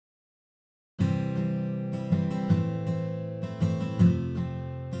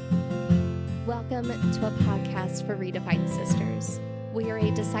Welcome to a podcast for Redefined Sisters. We are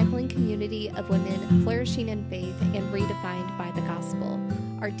a discipling community of women flourishing in faith and redefined by the gospel.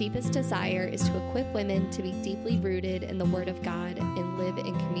 Our deepest desire is to equip women to be deeply rooted in the Word of God and live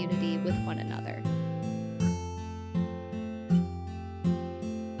in community with one another.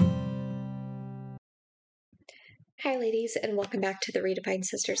 Hi, ladies, and welcome back to the Redefined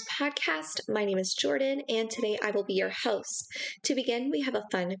Sisters podcast. My name is Jordan, and today I will be your host. To begin, we have a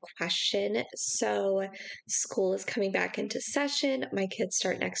fun question. So, school is coming back into session. My kids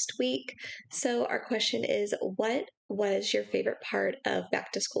start next week. So, our question is, what was your favorite part of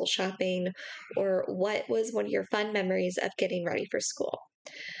back to school shopping, or what was one of your fun memories of getting ready for school?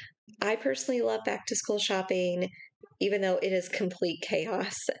 I personally love back to school shopping, even though it is complete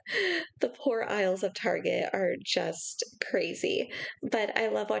chaos. The poor aisles of Target are just crazy. But I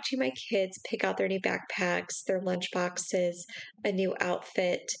love watching my kids pick out their new backpacks, their lunch boxes, a new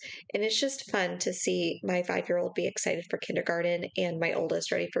outfit. And it's just fun to see my 5-year-old be excited for kindergarten and my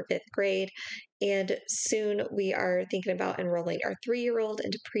oldest ready for 5th grade. And soon we are thinking about enrolling our 3-year-old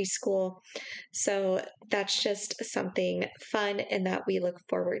into preschool. So that's just something fun and that we look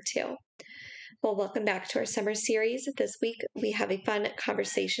forward to. Well, welcome back to our summer series. This week, we have a fun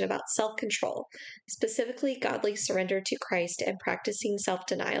conversation about self-control, specifically godly surrender to Christ and practicing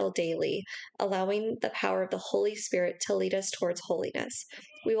self-denial daily, allowing the power of the Holy Spirit to lead us towards holiness.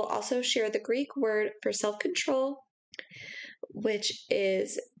 We will also share the Greek word for self-control, which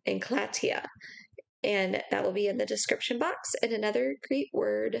is enklatia, and that will be in the description box, and another Greek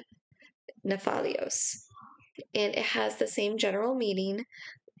word, nephalios. And it has the same general meaning,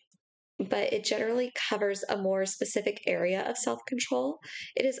 but it generally covers a more specific area of self-control.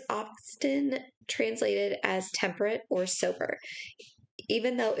 It is often translated as temperate or sober.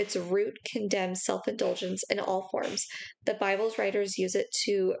 Even though its root condemns self-indulgence in all forms, the Bible's writers use it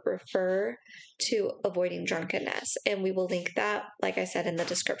to refer to avoiding drunkenness. And we will link that, like I said, in the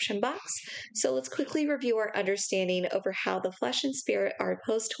description box. So let's quickly review our understanding over how the flesh and spirit are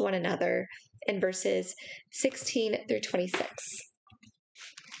opposed to one another in verses 16 through 26.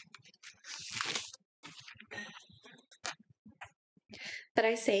 But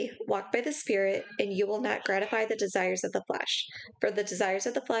I say, walk by the Spirit, and you will not gratify the desires of the flesh. For the desires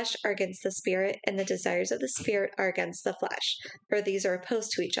of the flesh are against the Spirit, and the desires of the Spirit are against the flesh. For these are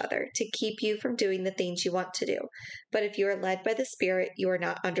opposed to each other, to keep you from doing the things you want to do. But if you are led by the Spirit, you are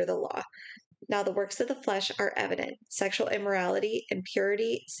not under the law. Now the works of the flesh are evident: sexual immorality,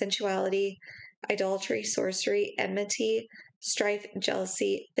 impurity, sensuality, idolatry, sorcery, enmity, strife,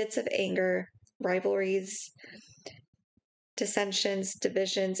 jealousy, fits of anger, rivalries, dissensions,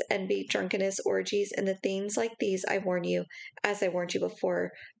 divisions, envy, drunkenness, orgies, and the things like these I warn you, as I warned you before,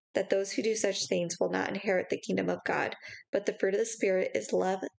 that those who do such things will not inherit the kingdom of God. But the fruit of the Spirit is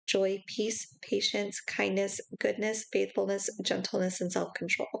love, joy, peace, patience, kindness, goodness, faithfulness, gentleness, and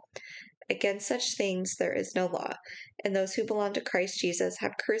self-control. Against such things there is no law, and those who belong to Christ Jesus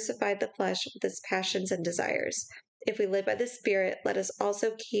have crucified the flesh with its passions and desires. If we live by the Spirit, let us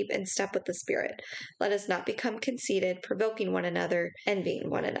also keep in step with the Spirit. Let us not become conceited, provoking one another, envying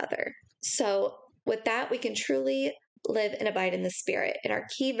one another. So with that, we can truly live and abide in the Spirit. And our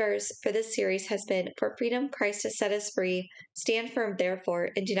key verse for this series has been, for freedom Christ has set us free. Stand firm, therefore,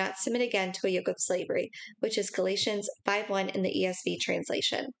 and do not submit again to a yoke of slavery, which is Galatians 5:1 in the ESV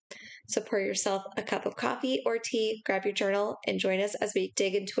translation. So pour yourself a cup of coffee or tea, grab your journal, and join us as we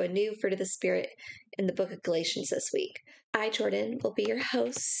dig into a new fruit of the Spirit in the book of Galatians this week. I, Jordan, will be your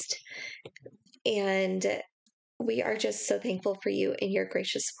host, and we are just so thankful for you and your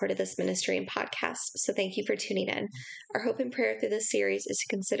gracious support of this ministry and podcast. So thank you for tuning in. Our hope and prayer through this series is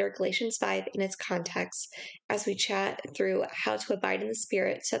to consider Galatians 5 in its context as we chat through how to abide in the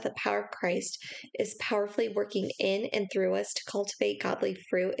Spirit so that the power of Christ is powerfully working in and through us to cultivate godly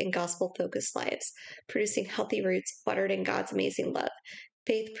fruit and gospel-focused lives, producing healthy roots watered in God's amazing love.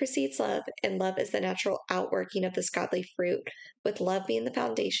 Faith precedes love, and love is the natural outworking of this godly fruit, with love being the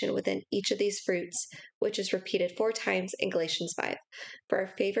foundation within each of these fruits, which is repeated 4 times in Galatians 5. For our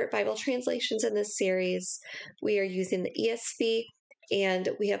favorite Bible translations in this series, we are using the ESV, and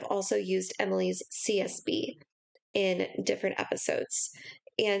we have also used Emily's CSB in different episodes.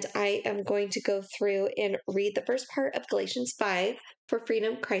 And I am going to go through and read the first part of Galatians 5. For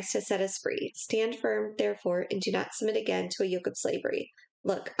freedom, Christ has set us free. Stand firm, therefore, and do not submit again to a yoke of slavery.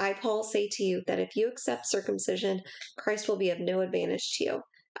 Look, I, Paul, say to you that if you accept circumcision, Christ will be of no advantage to you.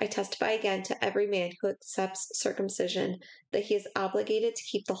 I testify again to every man who accepts circumcision that he is obligated to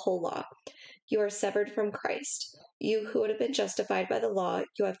keep the whole law. You are severed from Christ. You who would have been justified by the law,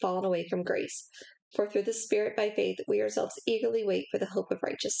 you have fallen away from grace. For through the Spirit by faith we ourselves eagerly wait for the hope of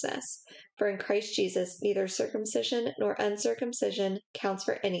righteousness. For in Christ Jesus neither circumcision nor uncircumcision counts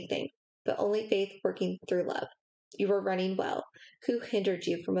for anything, but only faith working through love. You were running well. Who hindered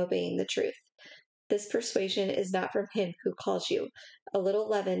you from obeying the truth? This persuasion is not from him who calls you. A little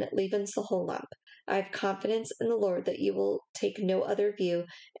leaven leavens the whole lump. I have confidence in the Lord that you will take no other view,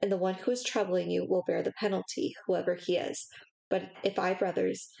 and the one who is troubling you will bear the penalty, whoever he is. But if I,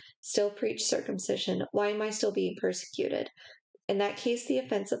 brothers, still preach circumcision, why am I still being persecuted? In that case, the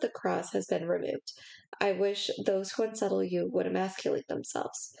offense of the cross has been removed. I wish those who unsettle you would emasculate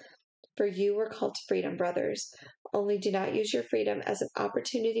themselves. For you were called to freedom, brothers. Only do not use your freedom as an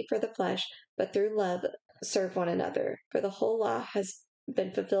opportunity for the flesh, but through love serve one another. For the whole law has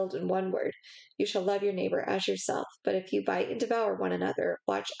been fulfilled in one word: you shall love your neighbor as yourself. But if you bite and devour one another,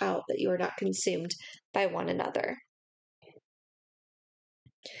 watch out that you are not consumed by one another.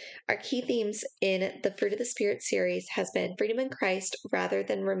 Our key themes in the Fruit of the Spirit series has been freedom in Christ rather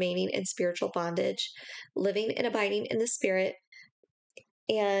than remaining in spiritual bondage, living and abiding in the Spirit,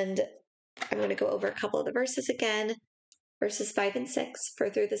 and I'm going to go over a couple of the verses again. Verses 5 and 6, for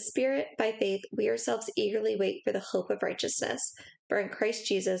through the Spirit, by faith, we ourselves eagerly wait for the hope of righteousness. For in Christ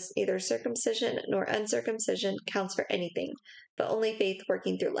Jesus, neither circumcision nor uncircumcision counts for anything, but only faith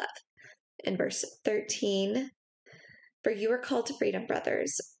working through love. In verse 13, for you are called to freedom,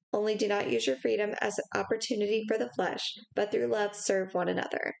 brothers. Only do not use your freedom as an opportunity for the flesh, but through love serve one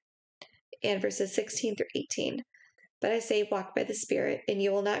another. And verses 16 through 18, but I say, walk by the Spirit, and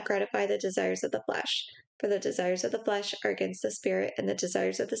you will not gratify the desires of the flesh. For the desires of the flesh are against the Spirit, and the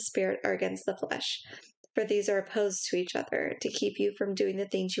desires of the Spirit are against the flesh. For these are opposed to each other, to keep you from doing the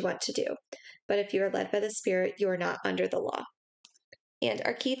things you want to do. But if you are led by the Spirit, you are not under the law. And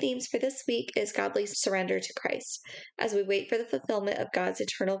our key themes for this week is godly surrender to Christ. As we wait for the fulfillment of God's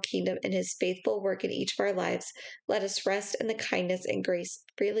eternal kingdom and his faithful work in each of our lives, let us rest in the kindness and grace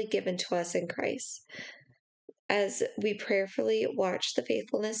freely given to us in Christ. As we prayerfully watch the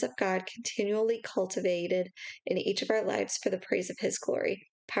faithfulness of God continually cultivated in each of our lives for the praise of his glory,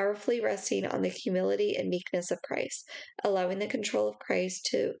 powerfully resting on the humility and meekness of Christ, allowing the control of Christ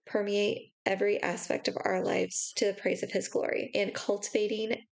to permeate every aspect of our lives to the praise of his glory, and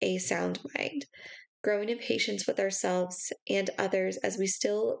cultivating a sound mind. Growing in patience with ourselves and others as we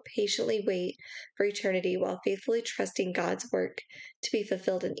still patiently wait for eternity while faithfully trusting God's work to be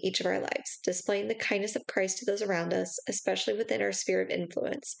fulfilled in each of our lives, displaying the kindness of Christ to those around us, especially within our sphere of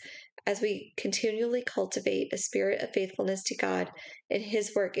influence, as we continually cultivate a spirit of faithfulness to God and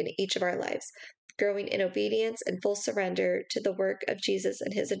his work in each of our lives, growing in obedience and full surrender to the work of Jesus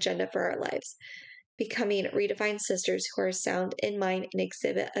and his agenda for our lives. Becoming redefined sisters who are sound in mind and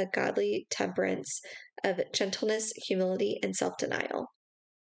exhibit a godly temperance of gentleness, humility, and self-denial.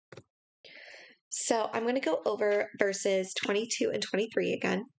 So I'm going to go over verses 22 and 23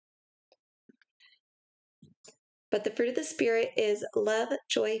 again. But the fruit of the Spirit is love,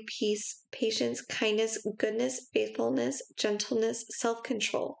 joy, peace, patience, kindness, goodness, faithfulness, gentleness,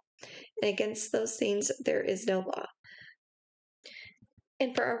 self-control. And against those things there is no law.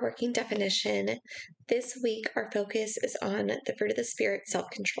 And for our working definition, this week our focus is on the fruit of the Spirit,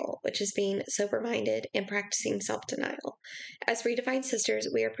 self-control, which is being sober-minded and practicing self-denial. As redefined sisters,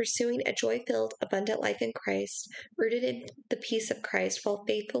 we are pursuing a joy-filled, abundant life in Christ, rooted in the peace of Christ, while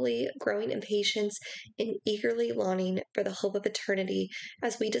faithfully growing in patience and eagerly longing for the hope of eternity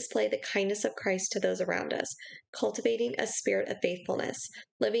as we display the kindness of Christ to those around us, cultivating a spirit of faithfulness,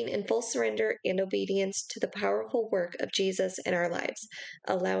 living in full surrender and obedience to the powerful work of Jesus in our lives,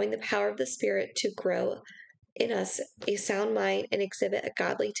 allowing the power of the Spirit to grow in us a sound mind and exhibit a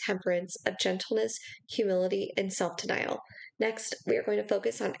godly temperance of gentleness, humility, and self-denial. Next, we are going to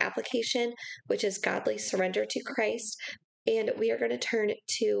focus on application, which is godly surrender to Christ, and we are going to turn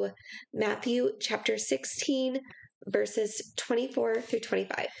to Matthew chapter 16, verses 24 through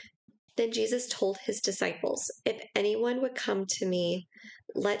 25. Then Jesus told his disciples, if anyone would come to me,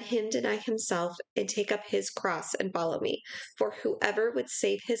 let him deny himself and take up his cross and follow me. For whoever would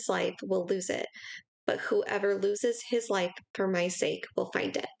save his life will lose it, but whoever loses his life for my sake will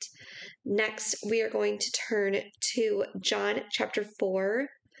find it. Next, we are going to turn to John chapter 4,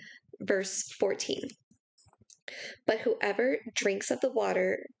 verse 14. But whoever drinks of the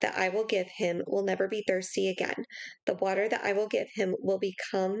water that I will give him will never be thirsty again. The water that I will give him will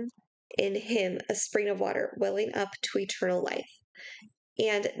become in him a spring of water welling up to eternal life.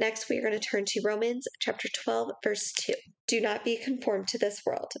 And next we are going to turn to Romans chapter 12, verse 2. Do not be conformed to this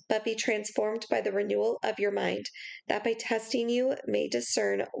world, but be transformed by the renewal of your mind, that by testing you may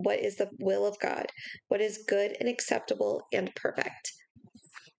discern what is the will of God, what is good and acceptable and perfect.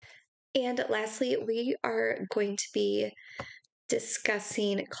 And lastly, we are going to be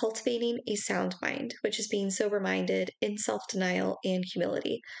discussing cultivating a sound mind, which is being sober-minded in self-denial and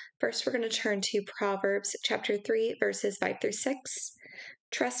humility. First, we're going to turn to Proverbs chapter 3, verses 5 through 6.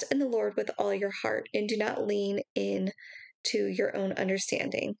 Trust in the Lord with all your heart and do not lean in to your own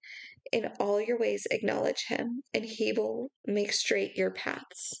understanding. In all your ways acknowledge him, and he will make straight your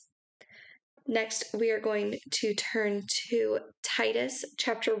paths. Next, we are going to turn to Titus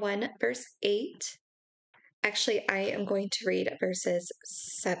chapter 1, verse 8. Actually, I am going to read verses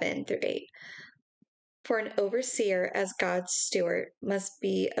 7 through 8. For an overseer as God's steward must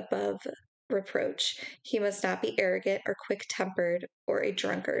be above reproach. He must not be arrogant or quick-tempered or a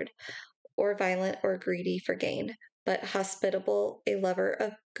drunkard or violent or greedy for gain, but hospitable, a lover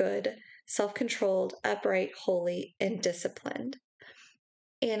of good, self-controlled, upright, holy, and disciplined.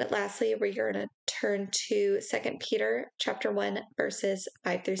 And lastly, we're going to turn to 2 Peter chapter 1, verses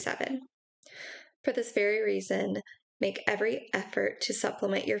 5 through 7. For this very reason, make every effort to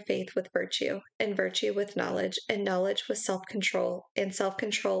supplement your faith with virtue, and virtue with knowledge, and knowledge with self-control, and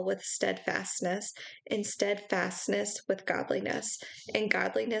self-control with steadfastness, and steadfastness with godliness, and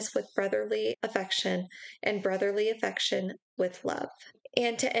godliness with brotherly affection, and brotherly affection with love.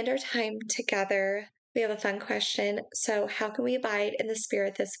 And to end our time together, we have a fun question. So, how can we abide in the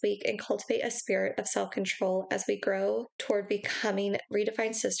Spirit this week and cultivate a spirit of self-control as we grow toward becoming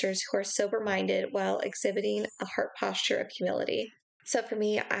redefined sisters who are sober-minded while exhibiting a heart posture of humility? So, for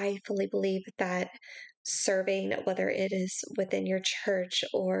me, I fully believe that serving, whether it is within your church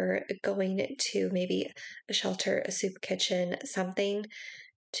or going to maybe a shelter, a soup kitchen, something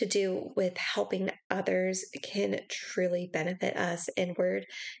to do with helping others can truly benefit us inward.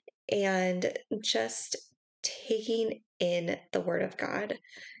 And just taking in the Word of God,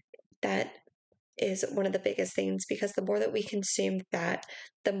 that is one of the biggest things, because the more that we consume that,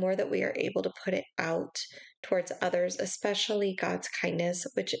 the more that we are able to put it out towards others, especially God's kindness,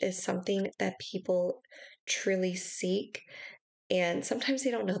 which is something that people truly seek. And sometimes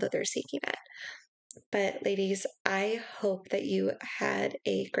they don't know that they're seeking it. But ladies, I hope that you had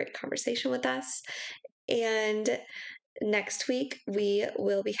a great conversation with us. And next week, we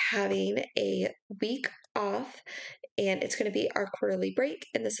will be having a week off, and it's going to be our quarterly break.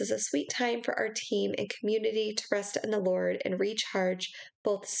 And this is a sweet time for our team and community to rest in the Lord and recharge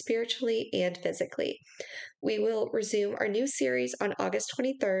both spiritually and physically. We will resume our new series on August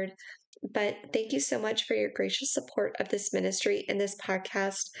 23rd. But thank you so much for your gracious support of this ministry and this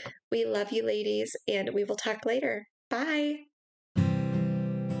podcast. We love you, ladies, and we will talk later. Bye.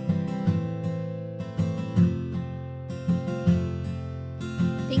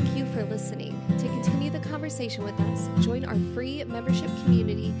 Thank you for listening. To continue the conversation with us, join our free membership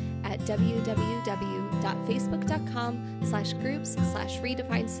community at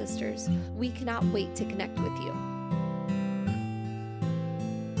www.facebook.com/groups/redefined sisters. We cannot wait to connect with you.